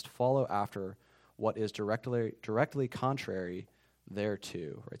 but they must follow after what is directly contrary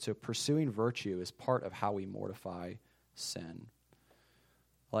thereto. Right? So pursuing virtue is part of how we mortify sin.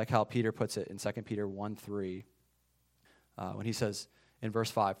 I like how Peter puts it in 2 Peter 1:3 when he says in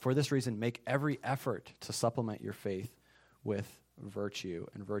verse 5, for this reason, make every effort to supplement your faith with virtue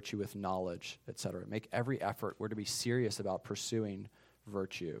and virtue with knowledge, etc. Make every effort. We're to be serious about pursuing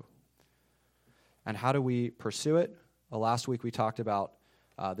virtue. And how do we pursue it? Well, last week we talked about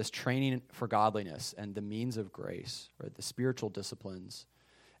this training for godliness and the means of grace, right? The spiritual disciplines.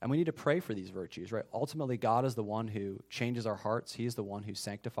 And we need to pray for these virtues, right? Ultimately, God is the one who changes our hearts. He is the one who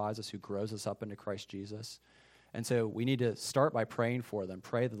sanctifies us, who grows us up into Christ Jesus. And so we need to start by praying for them.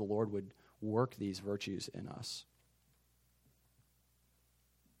 Pray that the Lord would work these virtues in us.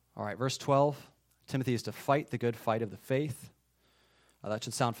 All right, verse 12, Timothy is to fight the good fight of the faith. That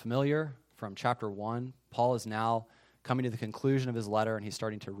should sound familiar from chapter 1. Paul is now coming to the conclusion of his letter, and he's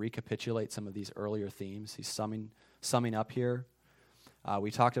starting to recapitulate some of these earlier themes. He's summing up here.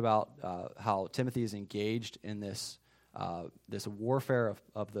 We talked about how Timothy is engaged in this warfare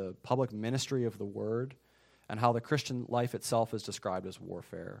of the public ministry of the word, and how the Christian life itself is described as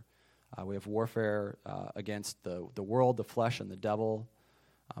warfare. We have warfare against the world, the flesh, and the devil.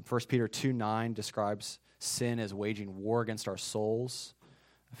 1 Peter 2:9 describes sin as waging war against our souls.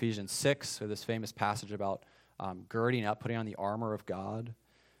 Ephesians 6, so this famous passage about girding up, putting on the armor of God.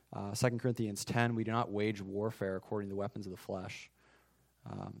 2 Corinthians 10, we do not wage warfare according to the weapons of the flesh.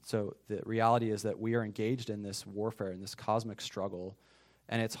 So the reality is that we are engaged in this warfare, in this cosmic struggle,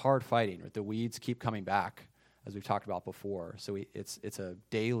 and it's hard fighting. Right? The weeds keep coming back, as we've talked about before. So it's a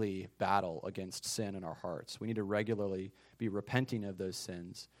daily battle against sin in our hearts. We need to regularly be repenting of those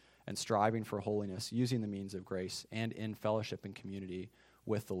sins and striving for holiness, using the means of grace and in fellowship and community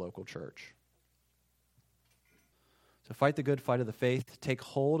with the local church. So fight the good fight of the faith. Take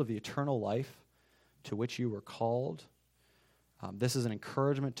hold of the eternal life to which you were called. This is an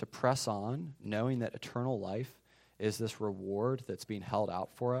encouragement to press on, knowing that eternal life is this reward that's being held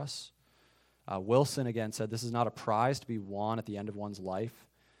out for us. Wilson again said, this is not a prize to be won at the end of one's life,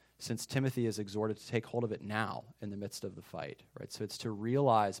 since Timothy is exhorted to take hold of it now in the midst of the fight. Right? So it's to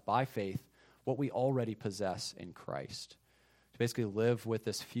realize by faith what we already possess in Christ. To basically live with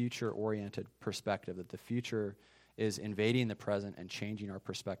this future-oriented perspective, that the future is invading the present and changing our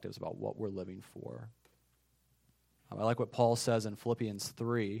perspectives about what we're living for. I like what Paul says in Philippians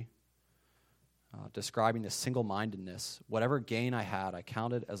 3, describing this single-mindedness. Whatever gain I had, I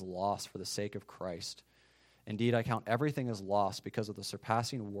counted as loss for the sake of Christ. Indeed, I count everything as loss because of the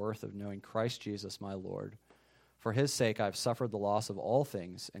surpassing worth of knowing Christ Jesus my Lord. For his sake I have suffered the loss of all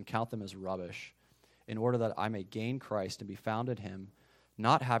things and count them as rubbish, in order that I may gain Christ and be found in him,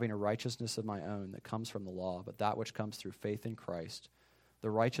 not having a righteousness of my own that comes from the law, but that which comes through faith in Christ, the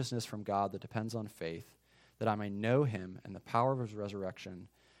righteousness from God that depends on faith, that I may know him and the power of his resurrection,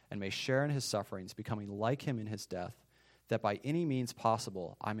 and may share in his sufferings, becoming like him in his death, that by any means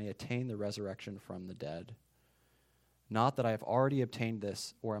possible I may attain the resurrection from the dead. Not that I have already obtained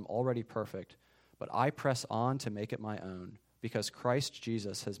this or am already perfect, but I press on to make it my own, because Christ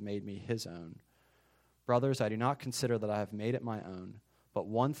Jesus has made me his own. Brothers, I do not consider that I have made it my own, but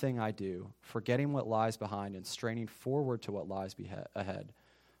one thing I do, forgetting what lies behind and straining forward to what lies ahead,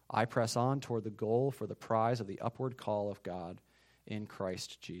 I press on toward the goal for the prize of the upward call of God in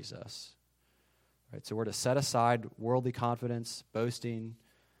Christ Jesus. Right, so we're to set aside worldly confidence, boasting,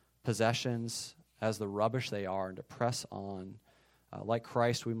 possessions as the rubbish they are, and to press on. Like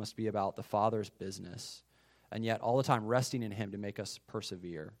Christ, we must be about the Father's business, and yet all the time resting in him to make us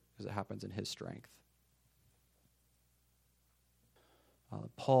persevere, because it happens in his strength.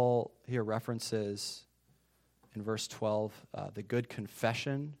 Paul here references in verse 12 the good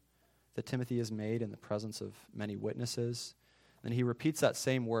confession that Timothy has made in the presence of many witnesses. Then he repeats that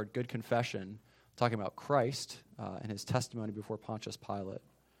same word, good confession, talking about Christ and his testimony before Pontius Pilate.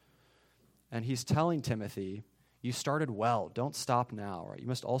 And he's telling Timothy, you started well, don't stop now. Right? You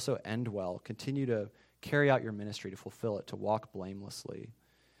must also end well. Continue to carry out your ministry, to fulfill it, to walk blamelessly.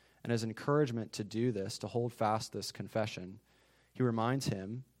 And as encouragement to do this, to hold fast this confession, he reminds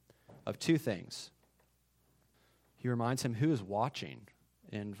him of two things. He reminds him who is watching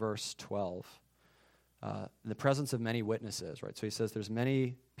in verse 12. In the presence of many witnesses, right? So he says there's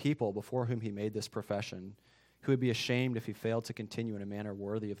many people before whom he made this profession who would be ashamed if he failed to continue in a manner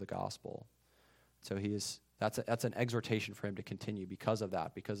worthy of the gospel. So that's an exhortation for him to continue because of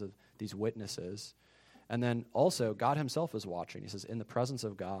that, because of these witnesses. And then also, God himself is watching. He says, in the presence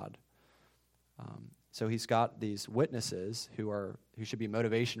of God. So he's got these witnesses who should be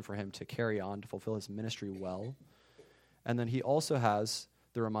motivation for him to carry on, to fulfill his ministry well. And then he also has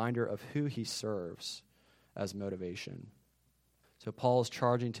the reminder of who he serves as motivation. So Paul is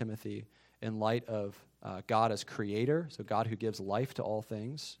charging Timothy in light of God as creator, so God who gives life to all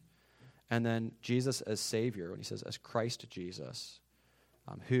things, and then Jesus as Savior, when he says as Christ Jesus,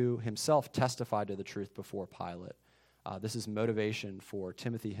 who himself testified to the truth before Pilate. This is motivation for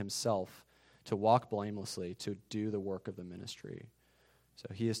Timothy himself to walk blamelessly, to do the work of the ministry. So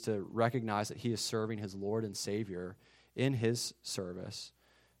he is to recognize that he is serving his Lord and Savior in his service.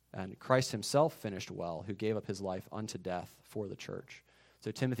 And Christ himself finished well, who gave up his life unto death for the church. So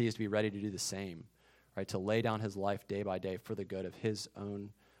Timothy is to be ready to do the same, right? To lay down his life day by day for the good of his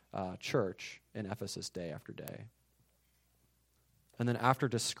own church in Ephesus day after day. And then after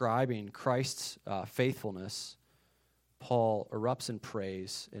describing Christ's faithfulness, Paul erupts in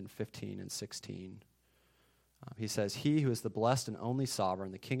praise in 15 and 16. He says, he who is the blessed and only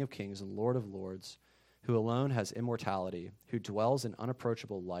sovereign, the King of kings and Lord of lords, who alone has immortality, who dwells in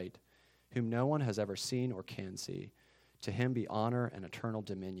unapproachable light, whom no one has ever seen or can see. To him be honor and eternal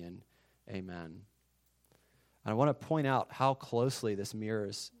dominion. Amen. And I want to point out how closely this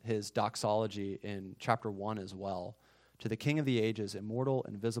mirrors his doxology in chapter 1 as well. To the King of the ages, immortal,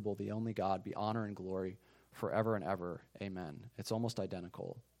 invisible, the only God, be honor and glory forever and ever. Amen. It's almost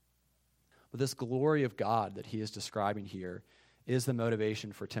identical. But this glory of God that he is describing here is the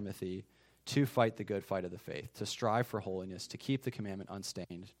motivation for Timothy to fight the good fight of the faith, to strive for holiness, to keep the commandment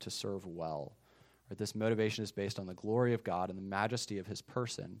unstained, to serve well. Right? This motivation is based on the glory of God and the majesty of his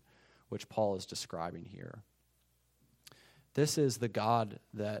person, which Paul is describing here. This is the God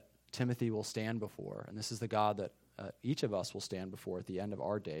that Timothy will stand before, and this is the God that each of us will stand before at the end of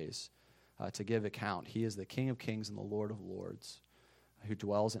our days to give account. He is the King of kings and the Lord of lords, who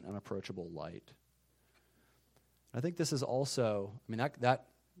dwells in unapproachable light. I think this is also,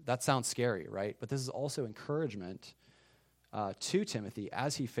 that sounds scary, right? But this is also encouragement to Timothy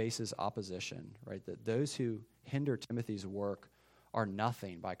as he faces opposition, right? That those who hinder Timothy's work are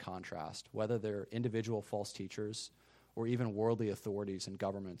nothing by contrast, whether they're individual false teachers or even worldly authorities and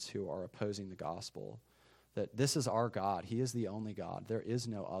governments who are opposing the gospel. That this is our God. He is the only God. There is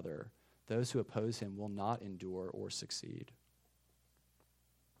no other. Those who oppose him will not endure or succeed.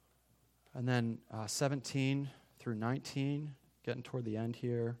 And then 17 through 19, getting toward the end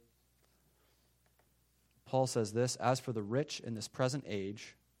here. Paul says this, "As for the rich in this present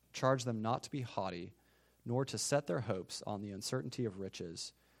age, charge them not to be haughty, nor to set their hopes on the uncertainty of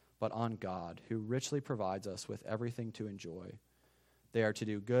riches, but on God, who richly provides us with everything to enjoy. They are to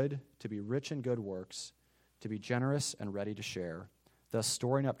do good, to be rich in good works, to be generous and ready to share, thus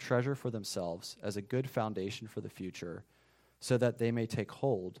storing up treasure for themselves as a good foundation for the future, so that they may take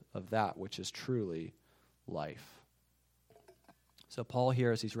hold of that which is truly life." So Paul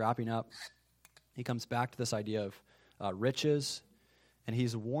here, as he's wrapping up, he comes back to this idea of riches, and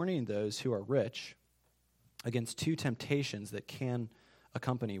he's warning those who are rich against two temptations that can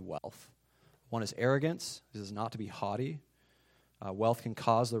accompany wealth. One is arrogance. This is not to be haughty. Wealth can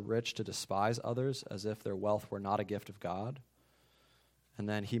cause the rich to despise others as if their wealth were not a gift of God. And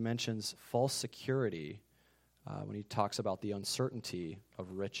then he mentions false security when he talks about the uncertainty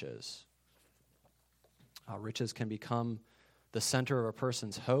of riches. Riches can become the center of a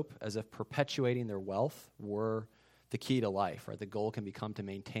person's hope, as if perpetuating their wealth were the key to life, right? The goal can become to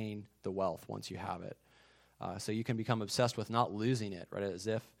maintain the wealth once you have it. So you can become obsessed with not losing it, right? As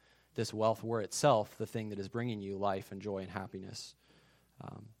if this wealth were itself the thing that is bringing you life and joy and happiness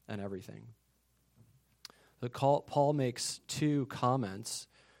and everything. So Paul makes two comments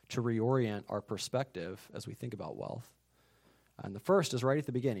to reorient our perspective as we think about wealth. And the first is right at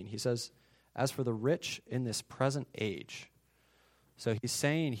the beginning. He says, "As for the rich in this present age." So he's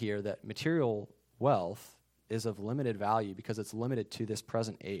saying here that material wealth is of limited value because it's limited to this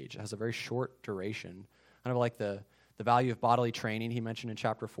present age. It has a very short duration, kind of like the value of bodily training he mentioned in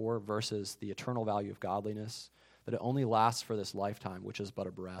chapter 4 versus the eternal value of godliness, that it only lasts for this lifetime, which is but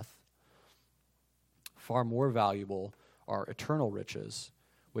a breath. Far more valuable are eternal riches,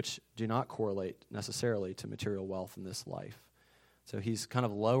 which do not correlate necessarily to material wealth in this life. So he's kind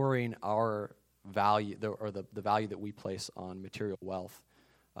of lowering our value, the value that we place on material wealth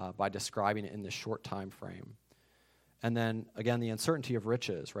by describing it in this short time frame. And then, again, the uncertainty of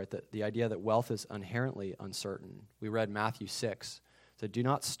riches, right? The idea that wealth is inherently uncertain. We read Matthew 6. So do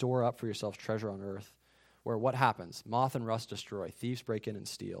not store up for yourselves treasure on earth, where what happens? Moth and rust destroy, thieves break in and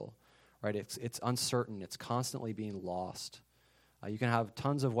steal, right? It's uncertain. It's constantly being lost. You can have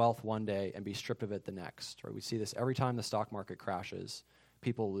tons of wealth one day and be stripped of it the next, right? We see this every time the stock market crashes.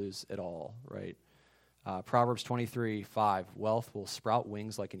 People lose it all, right? Proverbs 23:5, "Wealth will sprout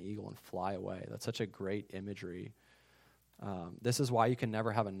wings like an eagle and fly away." That's such a great imagery. This is why you can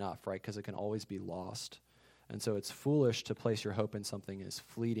never have enough, right? Because it can always be lost. And so it's foolish to place your hope in something as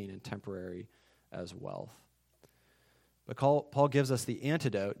fleeting and temporary as wealth. But Paul gives us the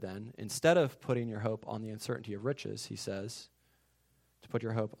antidote then. Instead of putting your hope on the uncertainty of riches, he says, to put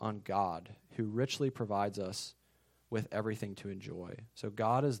your hope on God, who richly provides us with everything to enjoy. So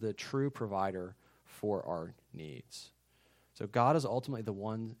God is the true provider for our needs. So God is ultimately the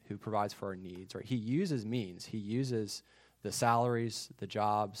one who provides for our needs, right? He uses means. He uses the salaries, the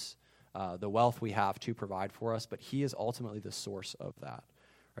jobs, the wealth we have to provide for us, but he is ultimately the source of that,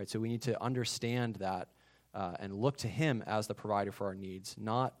 right? So we need to understand that and look to him as the provider for our needs,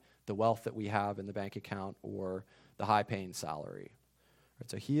 not the wealth that we have in the bank account or the high-paying salary. Right?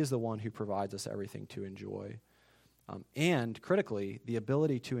 So he is the one who provides us everything to enjoy. And critically, the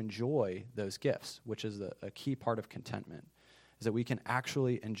ability to enjoy those gifts, which is a key part of contentment, is that we can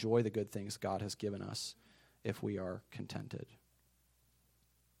actually enjoy the good things God has given us if we are contented.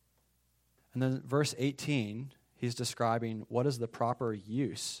 And then verse 18, he's describing what is the proper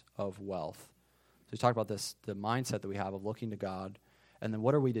use of wealth. So he's talking about this, the mindset that we have of looking to God, and then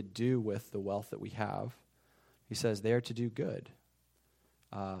what are we to do with the wealth that we have? He says they are to do good,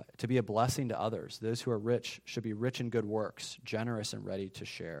 to be a blessing to others. Those who are rich should be rich in good works, generous and ready to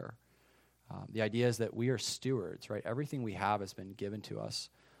share. The idea is that we are stewards, right? Everything we have has been given to us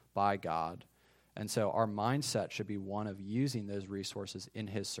by God. And so our mindset should be one of using those resources in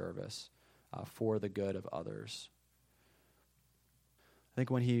his service for the good of others. I think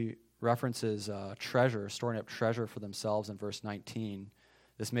when he references treasure, storing up treasure for themselves in verse 19,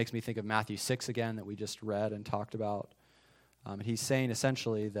 this makes me think of Matthew 6 again that we just read and talked about. And he's saying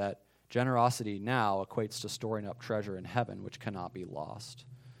essentially that generosity now equates to storing up treasure in heaven, which cannot be lost.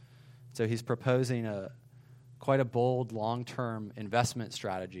 So he's proposing quite a bold long-term investment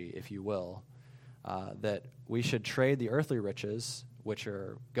strategy, if you will, that we should trade the earthly riches, which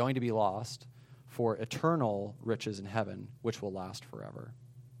are going to be lost, for eternal riches in heaven, which will last forever.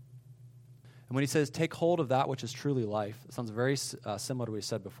 And when he says, take hold of that which is truly life, it sounds very similar to what he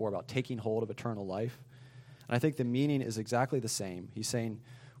said before about taking hold of eternal life. And I think the meaning is exactly the same. He's saying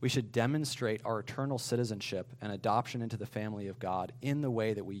we should demonstrate our eternal citizenship and adoption into the family of God in the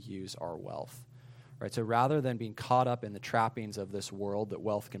way that we use our wealth. Right? So rather than being caught up in the trappings of this world that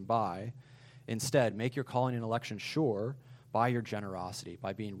wealth can buy, instead, make your calling and election sure by your generosity,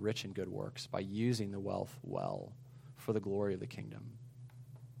 by being rich in good works, by using the wealth well for the glory of the kingdom.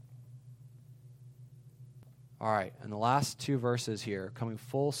 All right, and the last two verses here, coming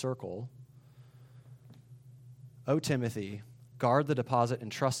full circle. O Timothy, guard the deposit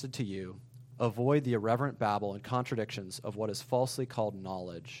entrusted to you. Avoid the irreverent babble and contradictions of what is falsely called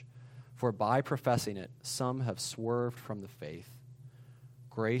knowledge, for by professing it, some have swerved from the faith.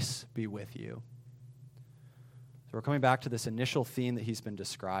 Grace be with you. So we're coming back to this initial theme that he's been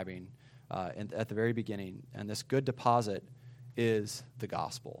describing at the very beginning, and this good deposit is the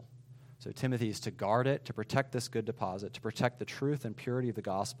gospel. So Timothy is to guard it, to protect this good deposit, to protect the truth and purity of the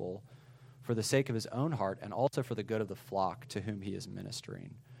gospel for the sake of his own heart and also for the good of the flock to whom he is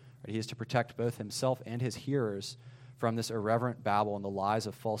ministering. He is to protect both himself and his hearers from this irreverent babble and the lies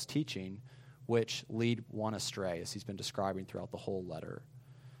of false teaching which lead one astray, as he's been describing throughout the whole letter.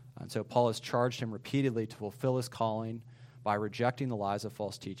 And so Paul has charged him repeatedly to fulfill his calling by rejecting the lies of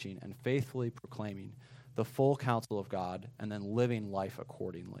false teaching and faithfully proclaiming the full counsel of God and then living life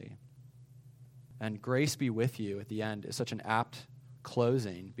accordingly. And grace be with you at the end is such an apt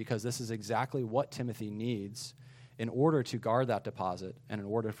closing because this is exactly what Timothy needs in order to guard that deposit and in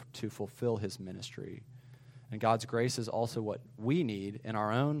order to fulfill his ministry. And God's grace is also what we need in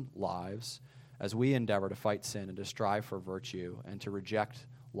our own lives as we endeavor to fight sin and to strive for virtue and to reject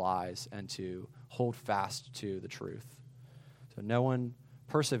lies and to hold fast to the truth. So no one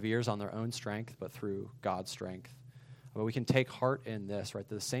perseveres on their own strength, but through God's strength. But we can take heart in this, right?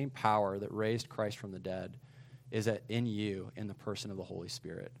 The same power that raised Christ from the dead is in you, in the person of the Holy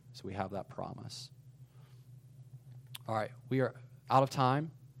Spirit. So we have that promise. All right, we are out of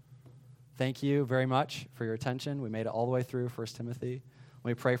time. Thank you very much for your attention. We made it all the way through 1 Timothy. Let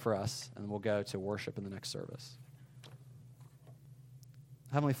me pray for us, and we'll go to worship in the next service.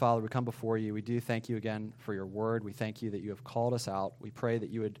 Heavenly Father, we come before you. We do thank you again for your word. We thank you that you have called us out. We pray that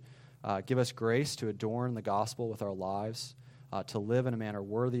you would give us grace to adorn the gospel with our lives, to live in a manner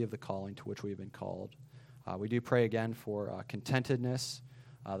worthy of the calling to which we have been called. We do pray again for contentedness,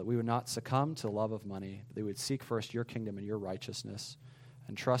 that we would not succumb to the love of money, but that we would seek first your kingdom and your righteousness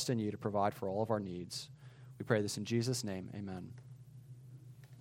and trust in you to provide for all of our needs. We pray this in Jesus' name. Amen.